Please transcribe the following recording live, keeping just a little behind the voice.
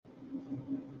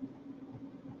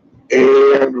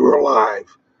And we're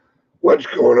live. What's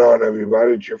going on,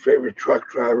 everybody? It's your favorite truck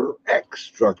driver,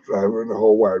 ex-truck driver in the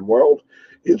whole wide world.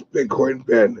 It's Bitcoin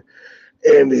Ben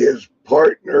and his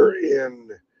partner in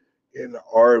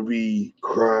RV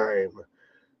crime,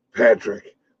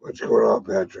 Patrick. What's going on,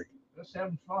 Patrick? Just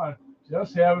having fun.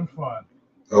 Just having fun.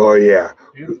 Oh yeah.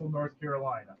 Beautiful North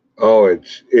Carolina. Oh,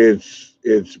 it's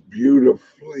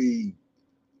beautifully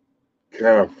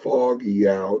kind of foggy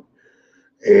out,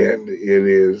 and it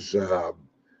is.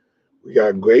 We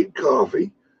got great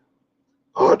coffee.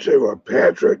 I'll tell you what,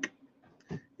 Patrick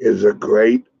is a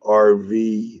great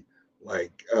RV,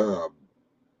 like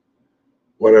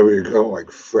whatever you call it,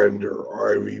 like friend or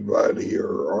RV buddy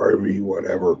or RV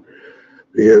whatever,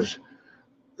 because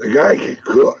the guy can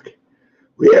cook.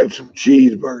 We had some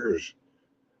cheeseburgers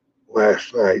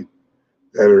last night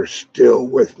that are still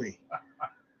with me.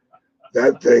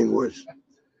 That thing was,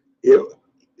 it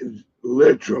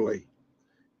literally,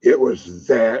 it was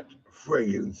that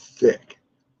friggin' thick.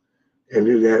 And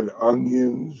it had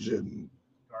onions and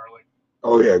garlic.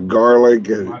 Oh yeah, garlic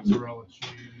and mozzarella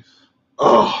cheese.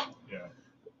 Oh yeah,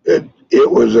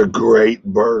 it was a great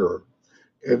burger.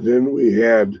 And then we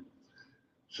had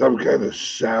some kind of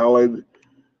salad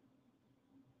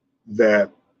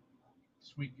that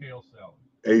sweet kale salad.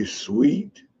 A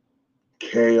sweet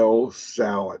kale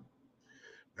salad.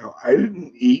 Now I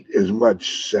didn't eat as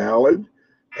much salad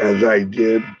as I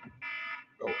did.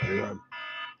 Oh, hang on.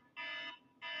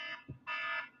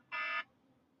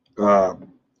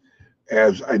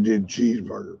 As I did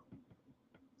cheeseburger.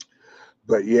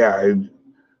 But yeah,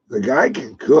 the guy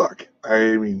can cook.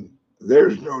 I mean,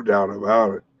 there's no doubt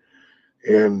about it.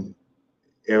 And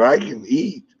I can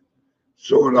eat,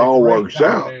 so it all works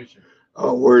out.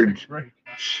 Oh, we're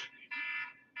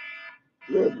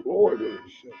good Lord,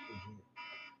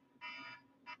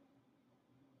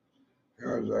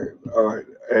 all right,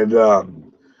 and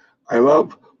I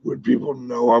love when people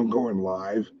know I'm going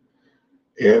live,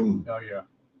 and oh yeah,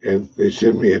 and they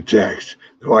send me a text.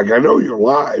 They're like, "I know you're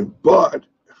live, but."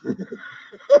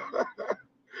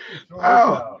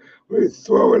 We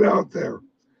throw it out there.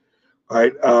 All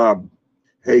right.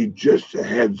 Hey, just a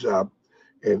heads up,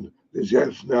 and this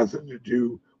has nothing to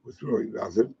do with really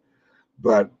nothing,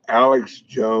 but Alex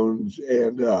Jones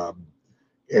and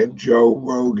Joe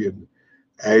Rogan,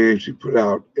 I actually put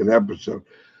out an episode.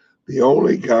 The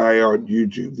only guy on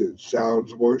YouTube that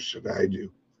sounds worse than I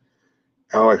do,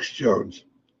 Alex Jones.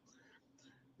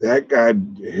 That guy,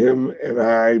 him and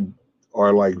I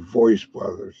are like voice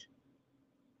brothers.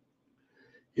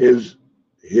 His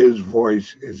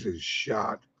voice is as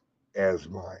shot as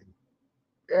mine.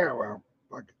 Yeah, well,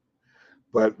 fuck it.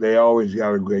 But they always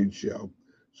got a great show.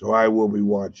 So I will be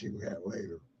watching that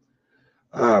later.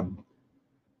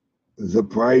 The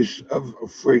price of a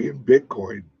friggin'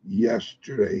 Bitcoin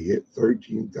yesterday hit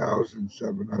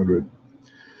 13,700.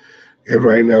 And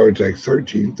right now it's like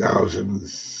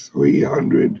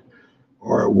 13,300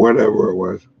 or whatever it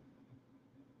was.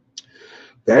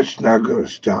 That's not going to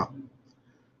stop.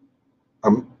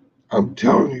 I'm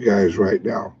telling you guys right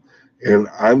now, and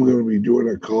I'm going to be doing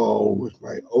a call with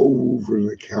my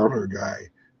over-the-counter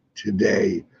guy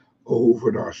today over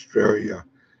in Australia,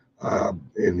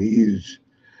 and he's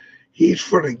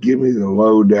going to give me the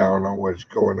lowdown on what's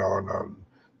going on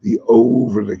the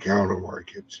over-the-counter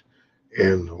markets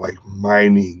and like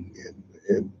mining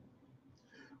and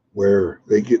where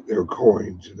they get their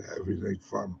coins and everything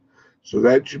from. So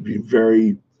that should be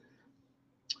very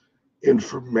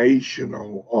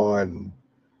informational on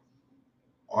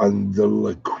the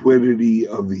liquidity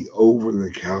of the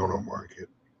over-the-counter market,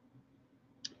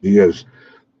 because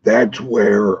that's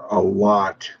where a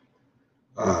lot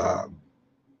of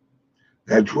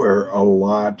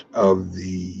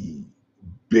the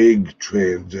big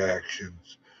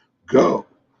transactions go.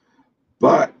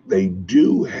 But they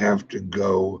do have to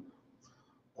go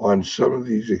on some of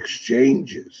these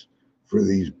exchanges for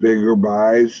these bigger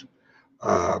buys.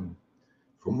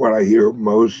 From what I hear,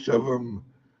 most of them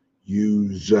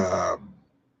use what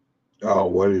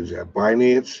is that?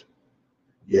 Binance?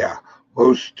 Yeah,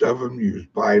 most of them use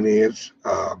Binance.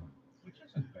 Which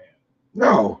isn't bad.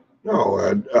 No,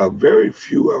 very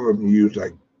few of them use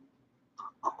like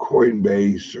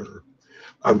Coinbase, or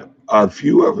a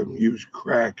few of them use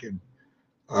Kraken.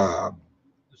 The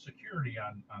security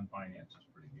on Binance is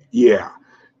pretty good. Yeah,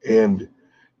 and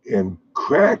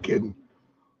Kraken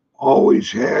always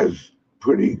has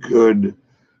pretty good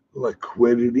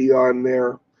liquidity on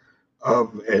there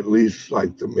of at least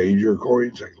like the major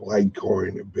coins like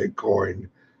Litecoin and Bitcoin.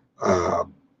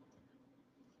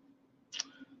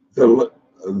 The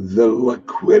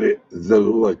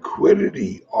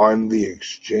liquidity on the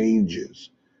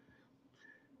exchanges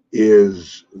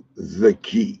is the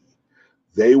key.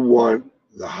 They want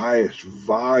the highest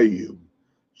volume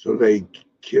so they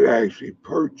can actually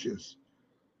purchase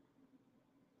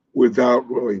without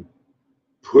really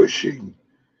pushing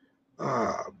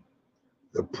uh,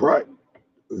 the price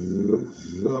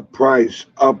the price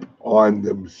up on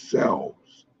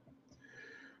themselves.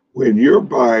 When you're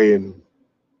buying,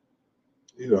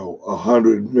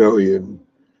 100 million,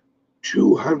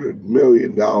 $200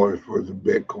 million worth of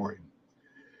Bitcoin,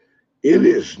 it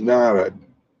is not a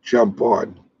jump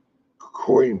on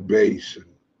Coinbase and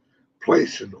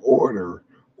place an order.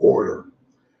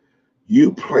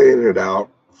 You plan it out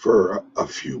for a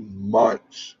few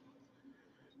months.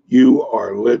 You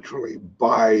are literally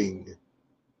buying,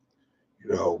 you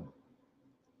know,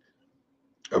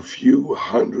 a few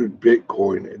hundred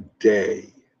Bitcoin a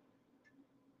day,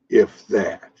 if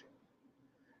that.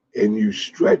 And you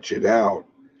stretch it out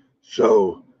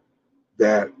so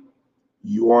that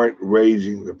you aren't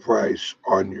raising the price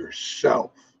on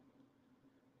yourself.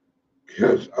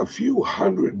 Because a few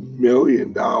 $100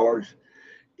 million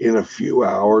in a few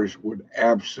hours would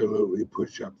absolutely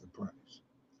push up the price.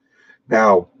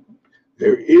 Now,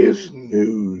 there is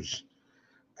news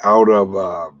out of,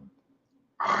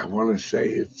 I want to say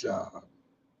it's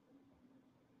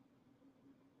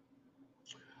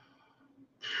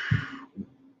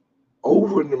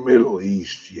over in the Middle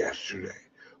East yesterday,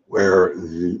 where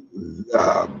the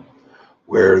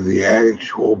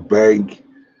actual bank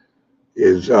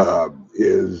is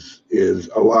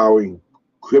allowing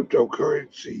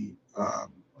cryptocurrency.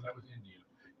 Well, that was India.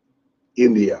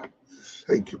 India,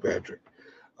 thank you, Patrick.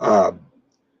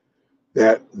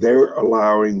 That they're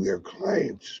allowing their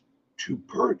clients to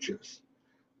purchase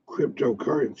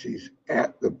cryptocurrencies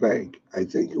at the bank. I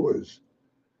think it was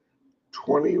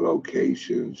 20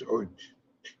 locations or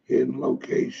 10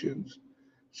 locations,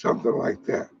 something like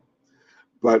that.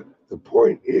 But the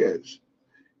point is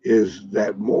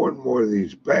that more and more of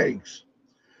these banks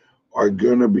are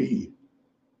going to be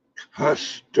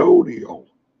custodial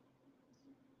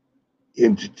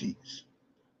entities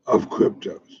of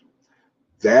cryptos.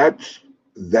 That's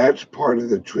part of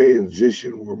the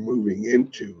transition we're moving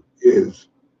into. Is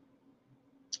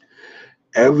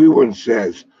everyone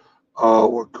says, oh,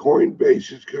 well,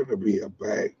 Coinbase is going to be a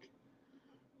bank.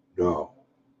 No,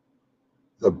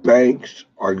 the banks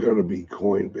are going to be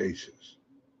Coinbases.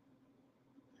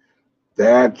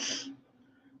 That's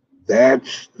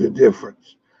the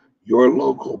difference. Your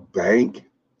local bank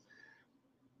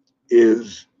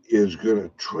is going to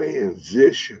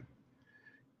transition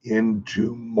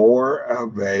into more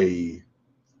of a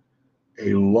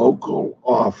local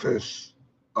office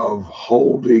of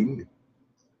holding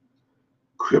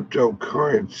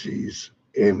cryptocurrencies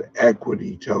and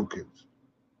equity tokens.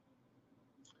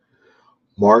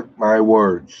 Mark my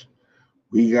words,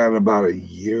 we got about a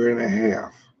year and a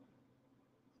half,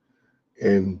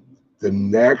 and the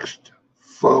next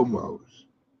FOMOs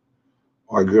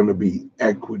are going to be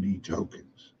equity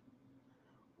tokens.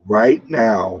 Right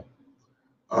now,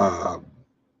 well,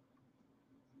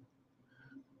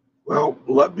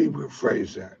 let me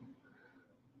rephrase that.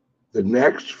 The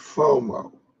next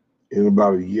FOMO in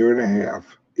about a year and a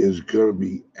half is going to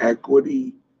be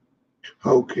equity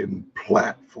token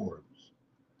platforms.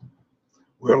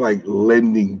 We're like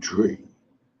Lending Tree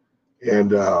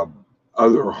and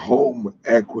other home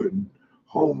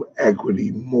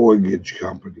equity mortgage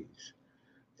companies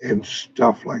and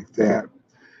stuff like that.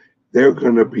 They're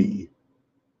going to be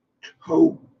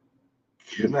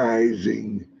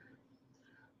tokenizing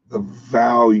the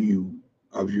value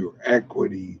of your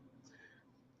equity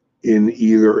in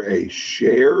either a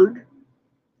shared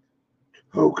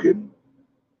token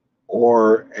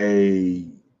or a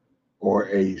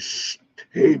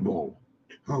stable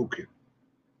token,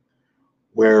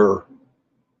 where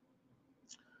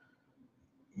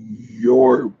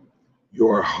your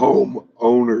home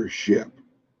ownership,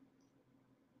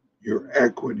 your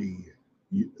equity,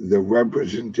 the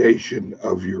representation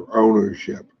of your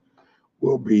ownership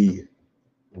will be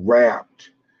wrapped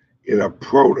in a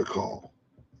protocol.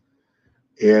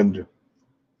 And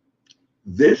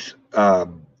this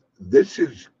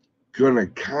is going to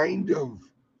kind of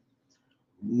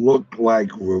look like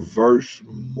reverse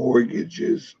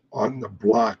mortgages on the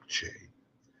blockchain,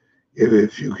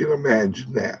 if you can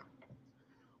imagine that,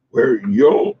 where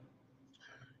you'll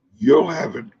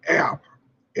have an app,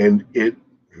 and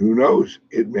who knows,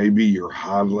 it may be your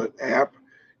Hodlet app,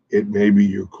 it may be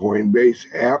your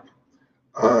Coinbase app.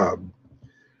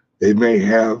 They may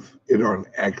have it on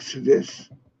Exodus,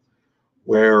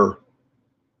 where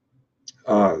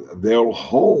they'll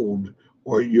hold,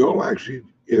 or you'll actually,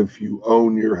 if you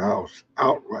own your house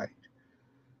outright,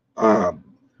 um,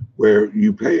 where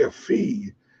you pay a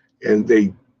fee and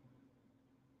they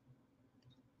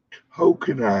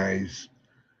tokenize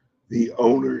the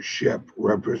ownership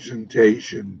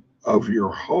representation of your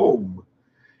home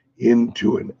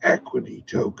into an equity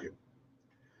token,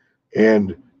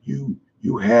 and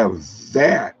you have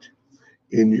that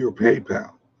in your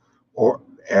PayPal or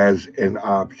as an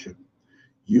option.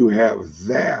 You have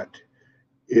that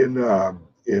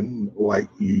in like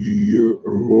your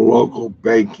local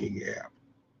banking app.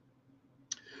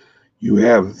 You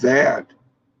have that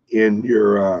in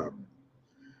your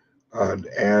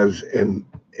as an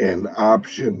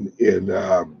option in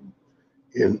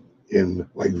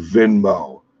like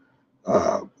Venmo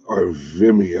or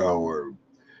Vimeo or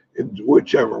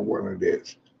whichever one it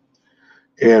is.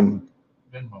 And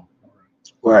Venmo.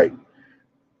 right,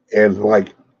 and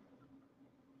like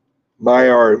my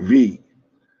RV,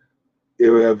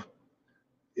 if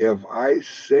if I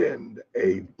send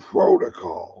a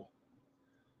protocol,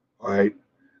 right,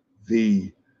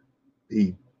 the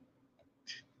the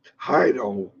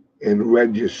title and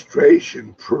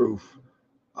registration proof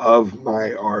of my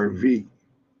RV,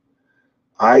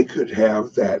 I could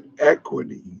have that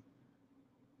equity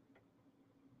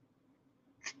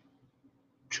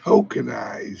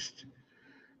tokenized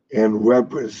and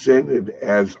represented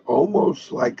as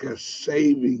almost like a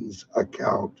savings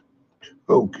account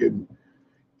token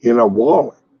in a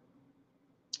wallet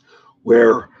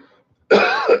where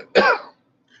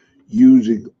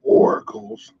using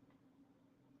oracles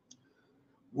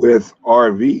with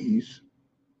RVs,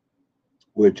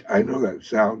 which I know that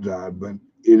sounds odd, but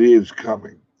it is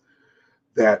coming,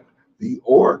 that the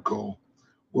oracle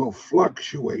will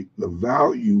fluctuate the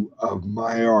value of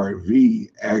my RV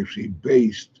actually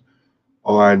based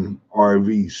on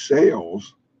RV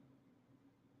sales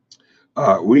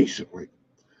recently,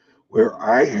 where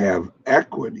I have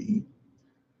equity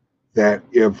that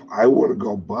if I want to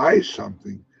go buy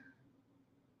something,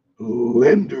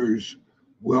 lenders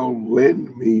will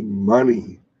lend me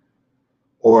money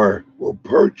or will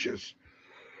purchase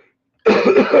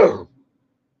a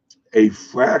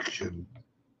fraction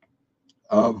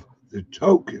of the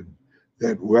token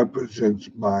that represents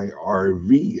my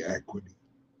RV equity.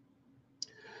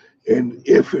 And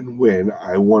if and when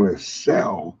I want to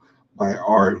sell my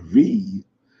RV,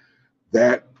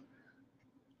 that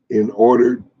in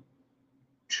order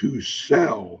to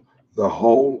sell the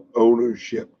whole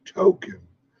ownership token,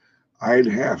 I'd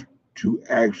have to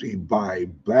actually buy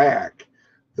back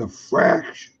the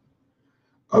fraction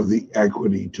of the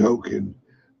equity token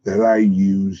that I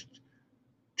used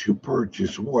to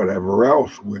purchase whatever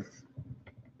else with.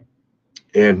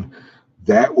 And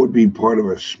that would be part of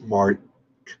a smart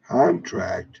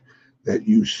contract that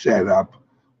you set up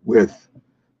with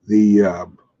the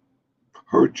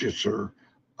purchaser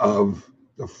of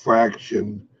the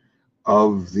fraction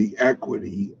of the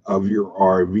equity of your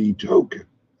RV token.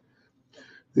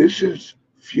 This is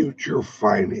future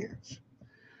finance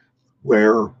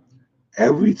where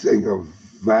everything of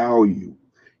value,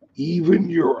 even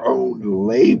your own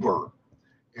labor,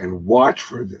 and watch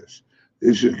for this.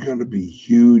 This is going to be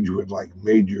huge with like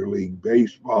Major League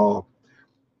Baseball.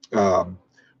 Um,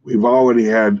 we've already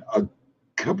had a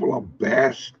couple of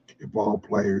basketball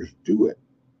players do it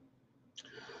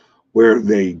where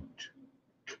they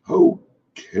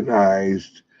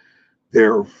tokenized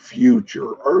their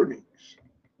future earnings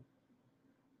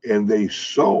and they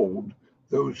sold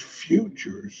those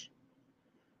futures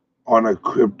on a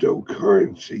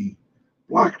cryptocurrency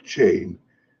blockchain.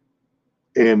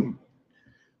 And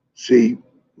see,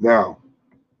 now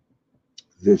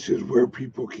this is where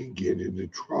people can get into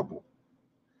trouble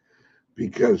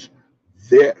because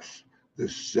this, the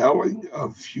selling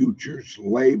of futures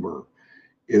labor,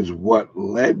 is what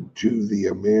led to the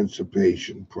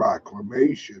Emancipation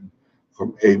Proclamation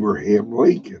from Abraham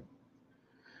Lincoln.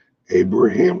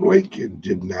 Abraham Lincoln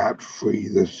did not free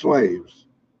the slaves.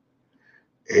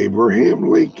 Abraham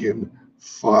Lincoln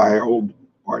filed,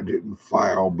 or didn't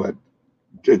file, but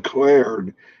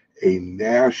declared a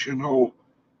national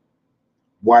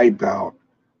wipeout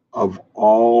of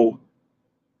all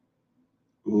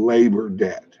labor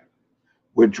debt,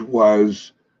 which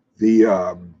was the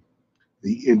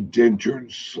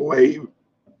indentured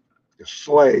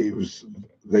slaves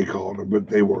they called them, but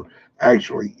they were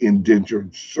actually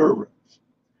indentured servants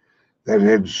that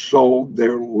had sold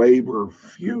their labor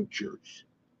futures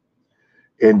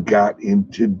and got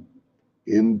into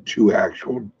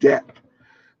actual debt.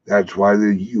 That's why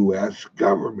the U.S.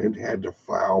 government had to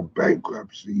file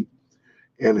bankruptcy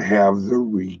and have the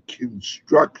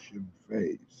reconstruction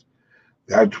phase.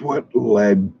 That's what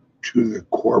led to the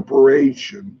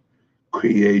corporation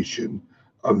creation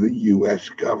of the U.S.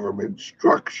 government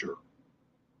structure.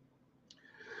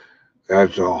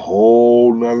 That's a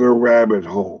whole nother rabbit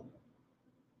hole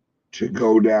to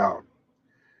go down,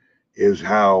 is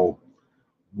how,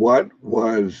 what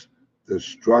was the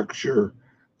structure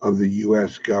of the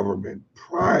U.S. government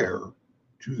prior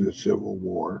to the Civil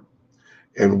War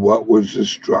and what was the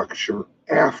structure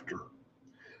after.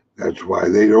 That's why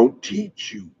they don't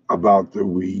teach you about the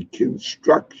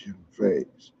Reconstruction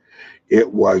phase.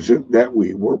 It wasn't that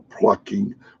we were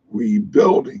plucking,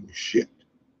 rebuilding shit.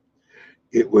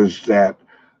 It was that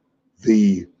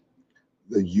the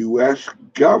U.S.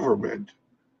 government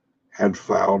had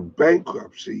filed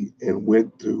bankruptcy and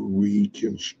went through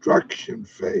Reconstruction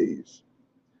phase.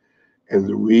 And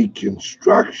the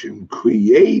Reconstruction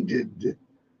created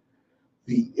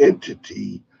the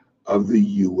entity of the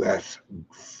U.S.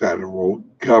 federal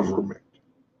government,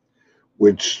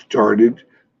 which started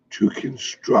to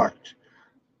construct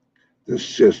the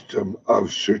system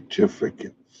of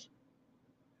certificates,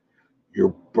 your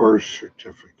birth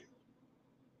certificate.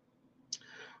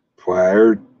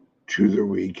 Prior to the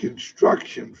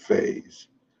Reconstruction phase,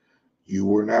 you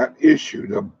were not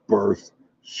issued a birth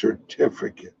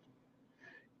certificate.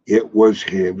 It was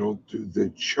handled through the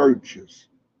churches.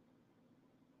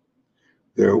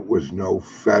 There was no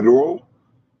federal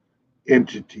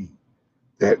entity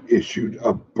that issued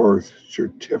a birth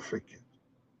certificate,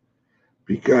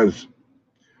 because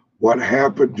what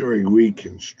happened during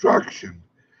Reconstruction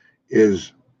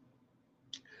is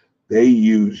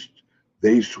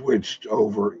they switched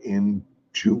over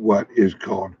into what is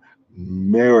called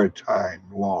maritime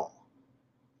law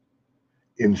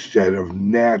instead of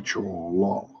natural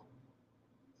law.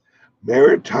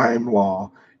 Maritime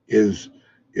law is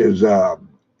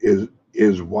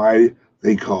why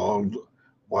they called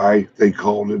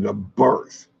it a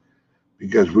berth,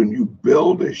 because when you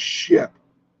build a ship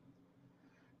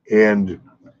and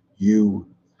you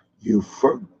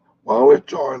while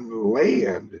it's on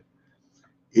land,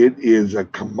 it is a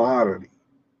commodity.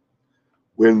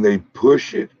 When they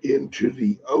push it into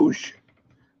the ocean,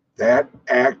 that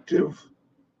active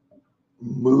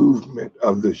movement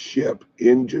of the ship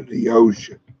into the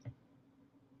ocean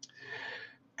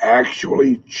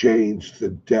actually changed the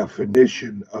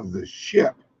definition of the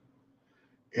ship.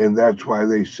 And that's why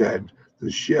they said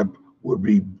the ship would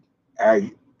be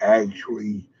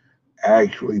actually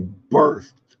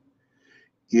birthed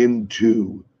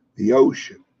into the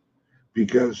ocean,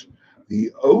 because the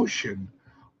ocean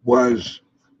was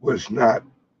not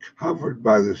covered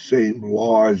by the same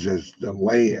laws as the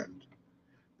land,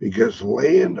 because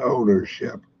land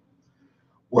ownership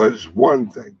was one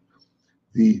thing.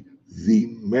 The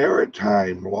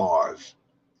maritime laws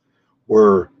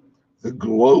were the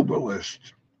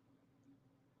globalist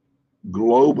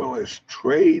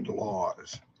trade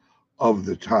laws of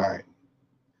the time.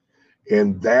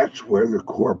 And that's where the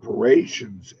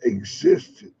corporations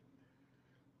existed.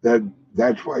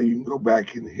 That's why you can go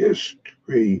back in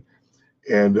history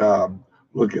and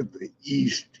look at the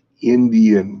East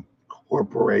Indian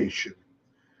Corporation.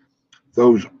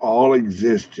 Those all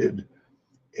existed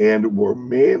and were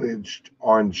managed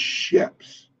on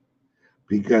ships,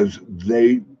 because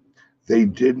they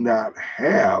did not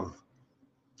have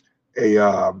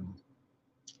a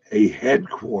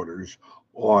headquarters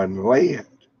on land.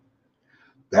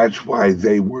 That's why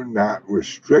they were not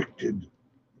restricted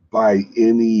by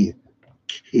any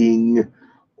king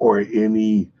or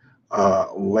any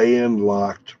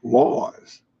landlocked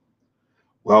laws.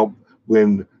 Well,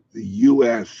 when the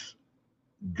U.S.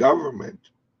 government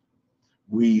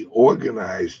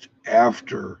reorganized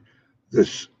after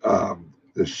this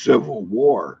the Civil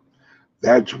War,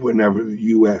 that's whenever the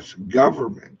U.S.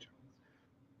 government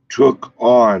took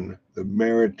on the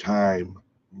maritime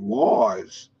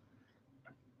laws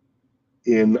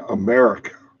in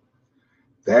America.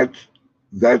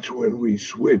 That's when we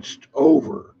switched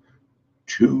over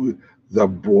to the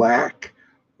Black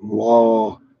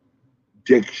Law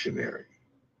Dictionary.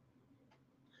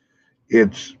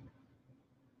 It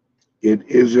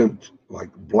isn't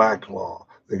like black law.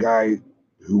 The guy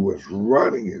who was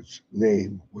running its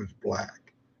name was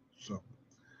black. So,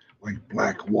 like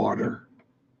Blackwater,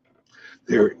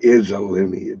 there is a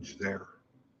lineage there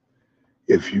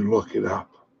if you look it up.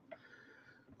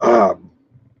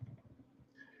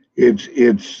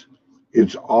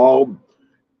 It's all,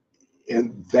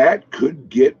 and that could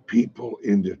get people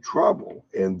into trouble,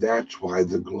 and that's why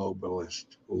the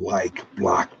globalists like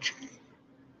blockchain,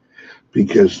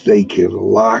 because they can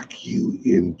locking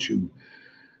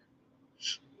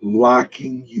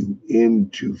you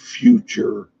into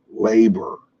future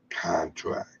labor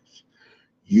contracts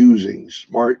using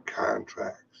smart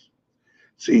contracts.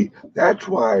 See, that's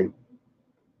why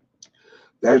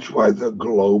the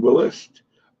globalist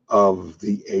of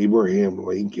the Abraham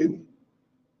Lincoln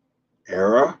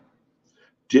era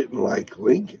didn't like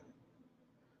Lincoln,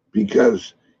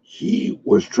 because he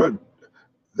was trying.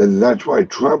 That's why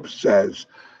Trump says,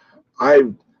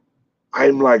 I'm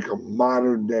like a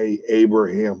modern day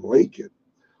Abraham Lincoln.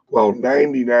 Well,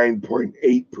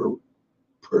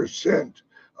 99.8%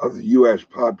 of the US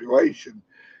population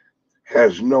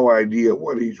has no idea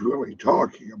what he's really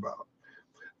talking about.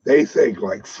 They think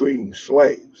like freeing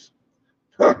slaves.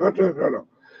 No.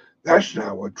 That's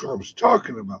not what Trump's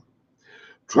talking about.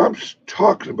 Trump's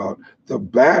talking about the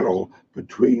battle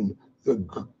between the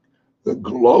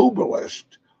globalist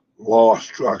law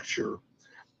structure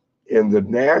and the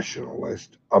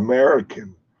nationalist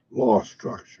American law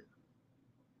structure.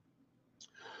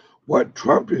 What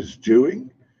Trump is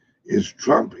doing is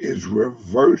Trump is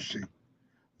reversing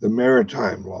the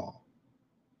maritime law.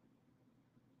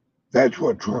 That's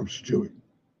what Trump's doing.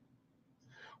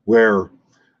 Where,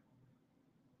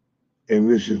 and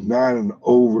this is not an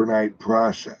overnight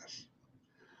process,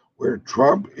 where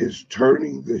Trump is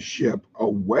turning the ship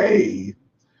away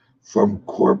from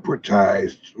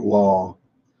corporatized law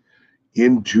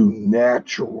into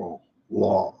natural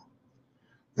law.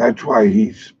 That's why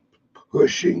he's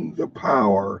pushing the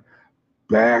power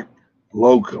back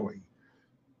locally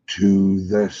to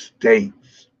the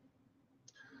states.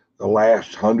 The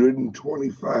last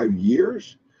 125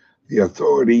 years, the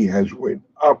authority has went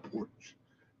upwards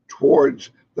towards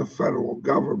the federal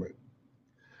government,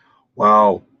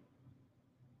 while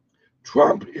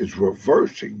Trump is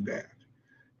reversing that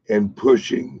and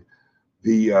pushing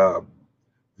the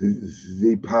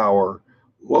power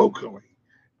locally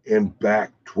and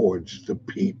back towards the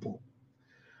people.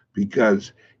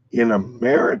 Because in a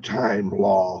maritime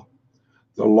law,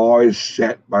 the law is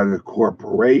set by the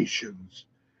corporations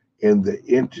and the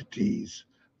entities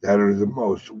that are the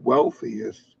most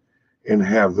wealthiest and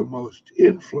have the most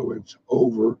influence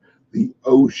over the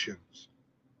oceans,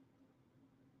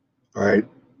 right?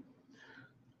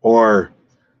 Or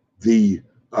the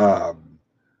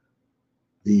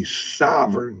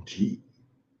sovereignty,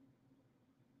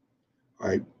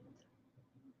 right?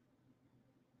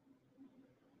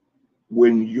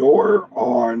 When you're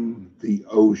on the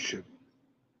ocean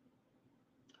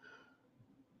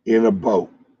in a boat,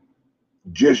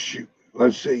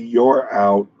 let's say you're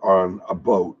out on a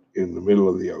boat in the middle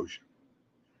of the ocean.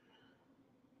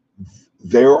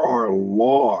 There are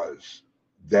laws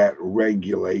that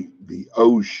regulate the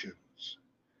oceans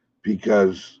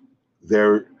because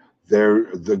they're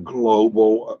the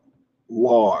global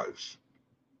laws,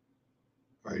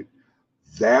 right?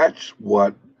 That's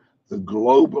what the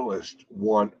globalists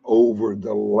want over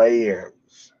the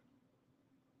lands,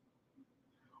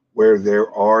 where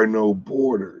there are no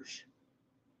borders.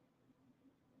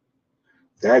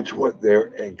 That's what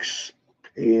they're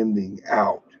expanding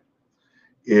out,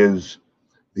 is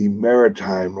the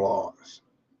maritime laws.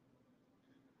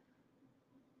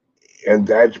 And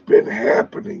that's been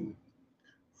happening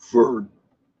for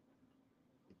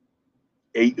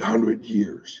 800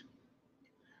 years,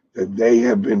 that they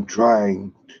have been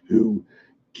trying to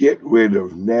get rid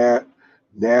of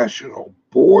national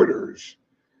borders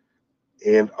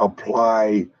and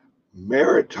apply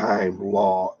maritime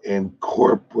law and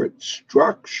corporate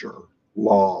structure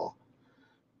law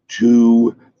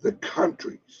to the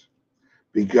countries,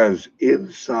 because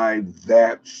inside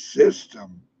that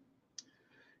system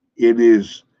it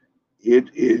is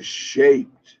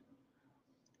shaped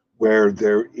where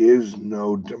there is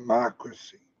no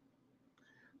democracy,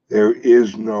 there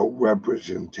is no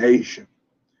representation,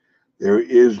 there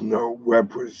is no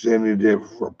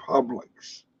representative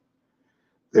republics,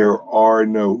 there are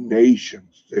no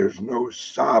nations, there's no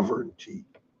sovereignty.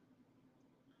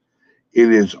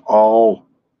 It is all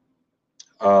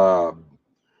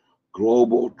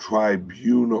global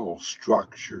tribunal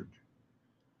structured.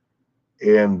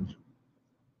 And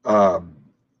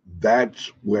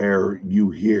that's where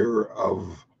you hear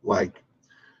of, like,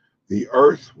 the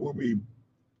earth will be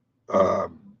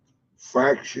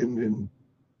fractioned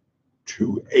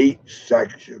into 8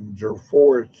 sections or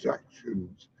 4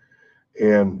 sections,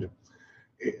 and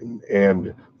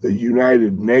the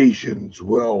United Nations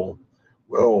will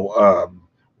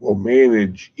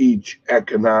manage each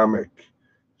economic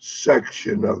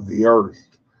section of the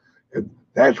earth. And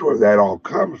that's where that all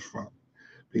comes from.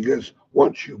 Because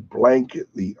once you blanket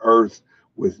the earth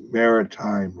with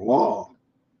maritime law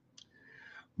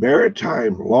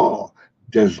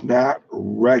does not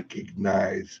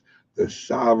recognize the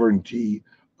sovereignty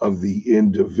of the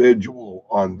individual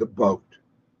on the boat.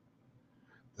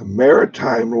 The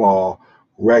maritime law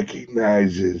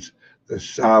recognizes the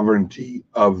sovereignty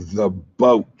of the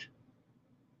boat.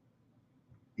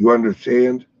 You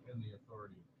understand? And the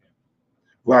authority of the captain.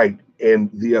 Right.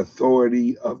 And the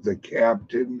authority of the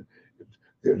captain.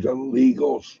 There's a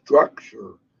legal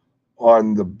structure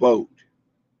on the boat.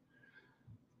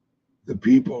 The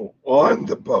people on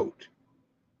the boat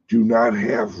do not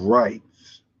have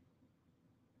rights.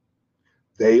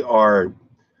 They are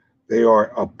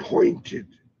appointed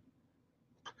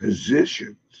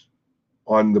positions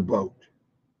on the boat.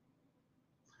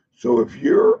 So if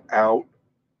you're out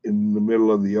in the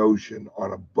middle of the ocean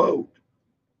on a boat,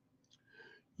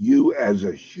 you as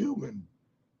a human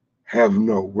have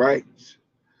no rights,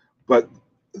 but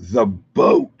the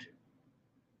boat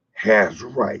has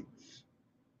rights.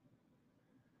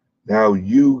 Now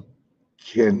you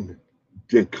can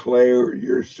declare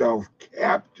yourself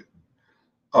captain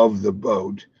of the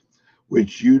boat,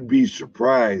 which you'd be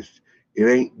surprised. It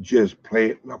ain't just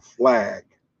planting a flag.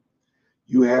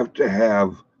 You have to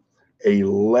have a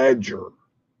ledger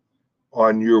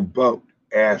on your boat.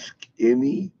 Ask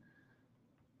any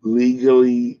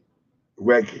legally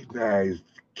recognized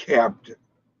captain.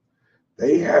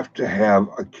 They have to have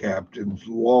a captain's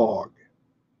log.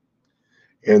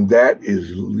 And that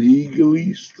is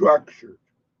legally structured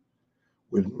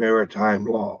with maritime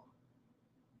law.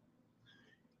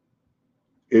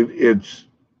 It's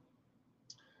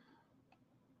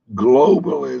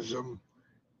globalism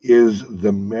is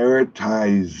the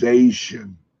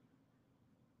maritization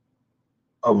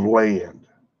of land.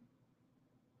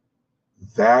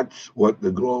 That's what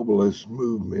the globalist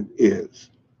movement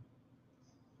is.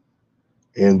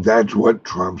 And that's what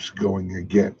Trump's going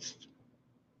against.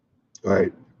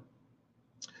 Right?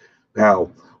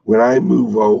 Now, when I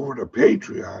move over to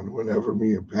Patreon, whenever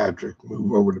me and Patrick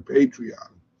move over to Patreon,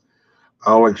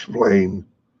 I'll explain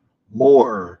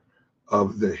more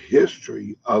of the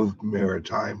history of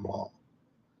maritime law,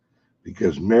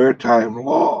 because maritime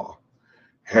law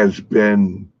has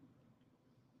been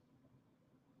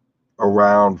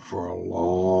around for a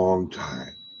long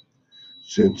time,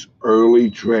 since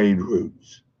early trade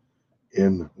routes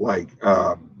in like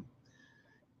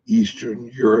Eastern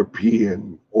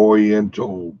European,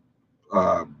 Oriental.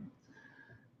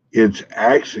 It's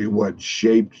actually what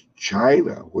shaped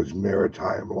China was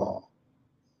maritime law.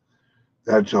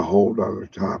 That's a whole other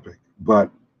topic.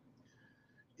 But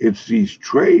it's these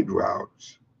trade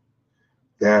routes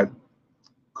that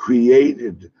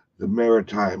created the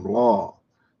maritime law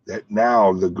that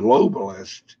now the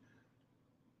globalists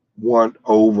want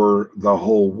over the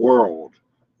whole world,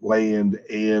 land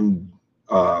and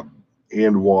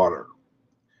water.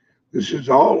 This is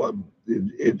all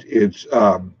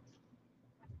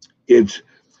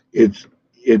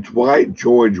it's why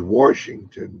George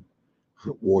Washington,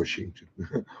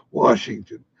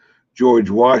 George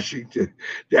Washington.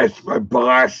 That's my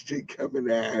Boston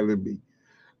coming out of me.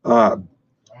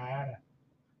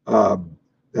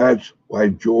 That's why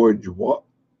George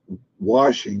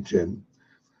Washington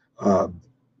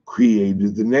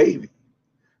created the Navy,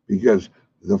 because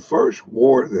the first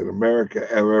war that America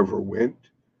ever went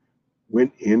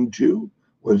into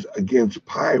was against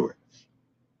pirates.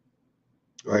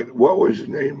 Right? What was the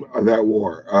name of that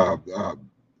war? It was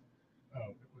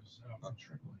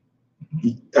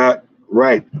Tripoli.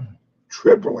 Right,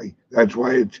 Tripoli. That's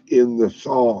why it's in the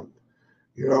song.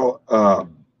 You know,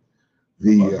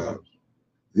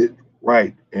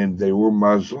 right, and they were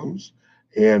Muslims,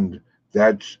 and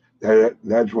that's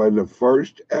why the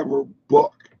first ever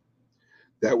book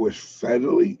that was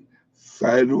federally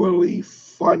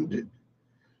funded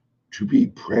to be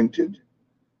printed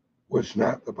was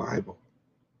not the Bible.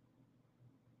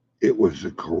 It was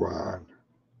the Quran.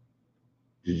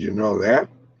 Did you know that?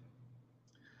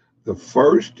 The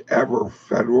first ever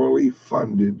federally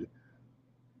funded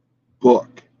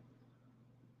book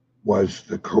was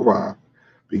the Quran,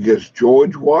 because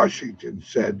George Washington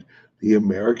said the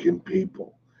American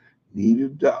people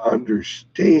needed to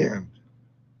understand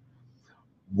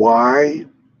why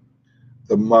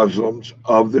the Muslims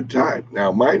of the time.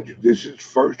 Now, mind you, this is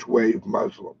first wave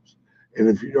Muslims. And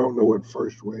if you don't know what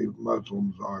first wave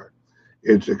Muslims are,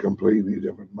 it's a completely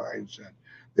different mindset.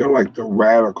 They're like the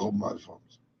radical Muslims.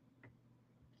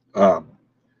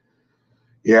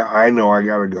 Yeah, I know, I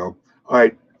gotta go. All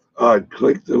right,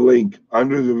 click the link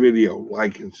under the video,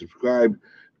 like and subscribe.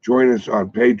 Join us on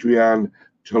Patreon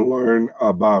to learn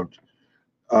about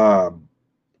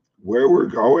where we're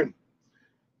going,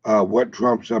 what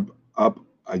Trump's up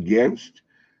against,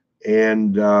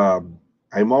 and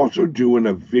I'm also doing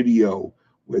a video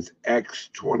with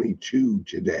X22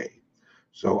 today.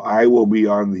 So I will be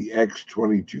on the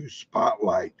X22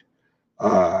 spotlight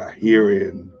here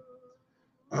in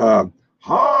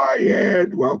hi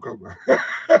Ed, welcome.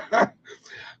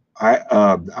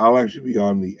 I'll actually be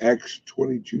on the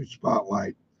X22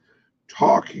 Spotlight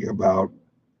talking about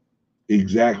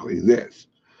exactly this.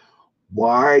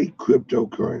 Why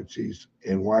cryptocurrencies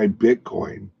and why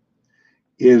Bitcoin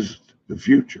is the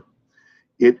future.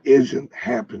 It isn't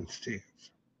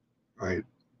happenstance, right?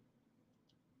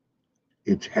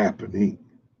 It's happening.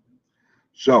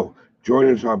 So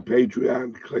join us on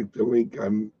Patreon. Click the link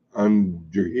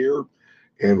under here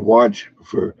and watch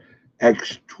for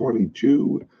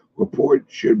X22 report.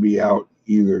 Should be out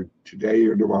either today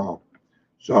or tomorrow.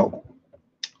 So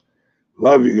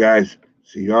love you guys.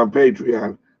 See you on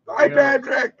Patreon. Bye, Adios.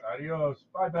 Patrick. Adios.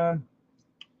 Bye, Ben.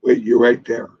 Wait, you're right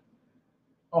there.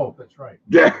 Oh, that's right.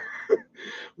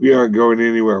 We aren't going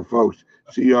anywhere, folks.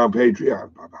 See you on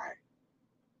Patreon. Bye-bye.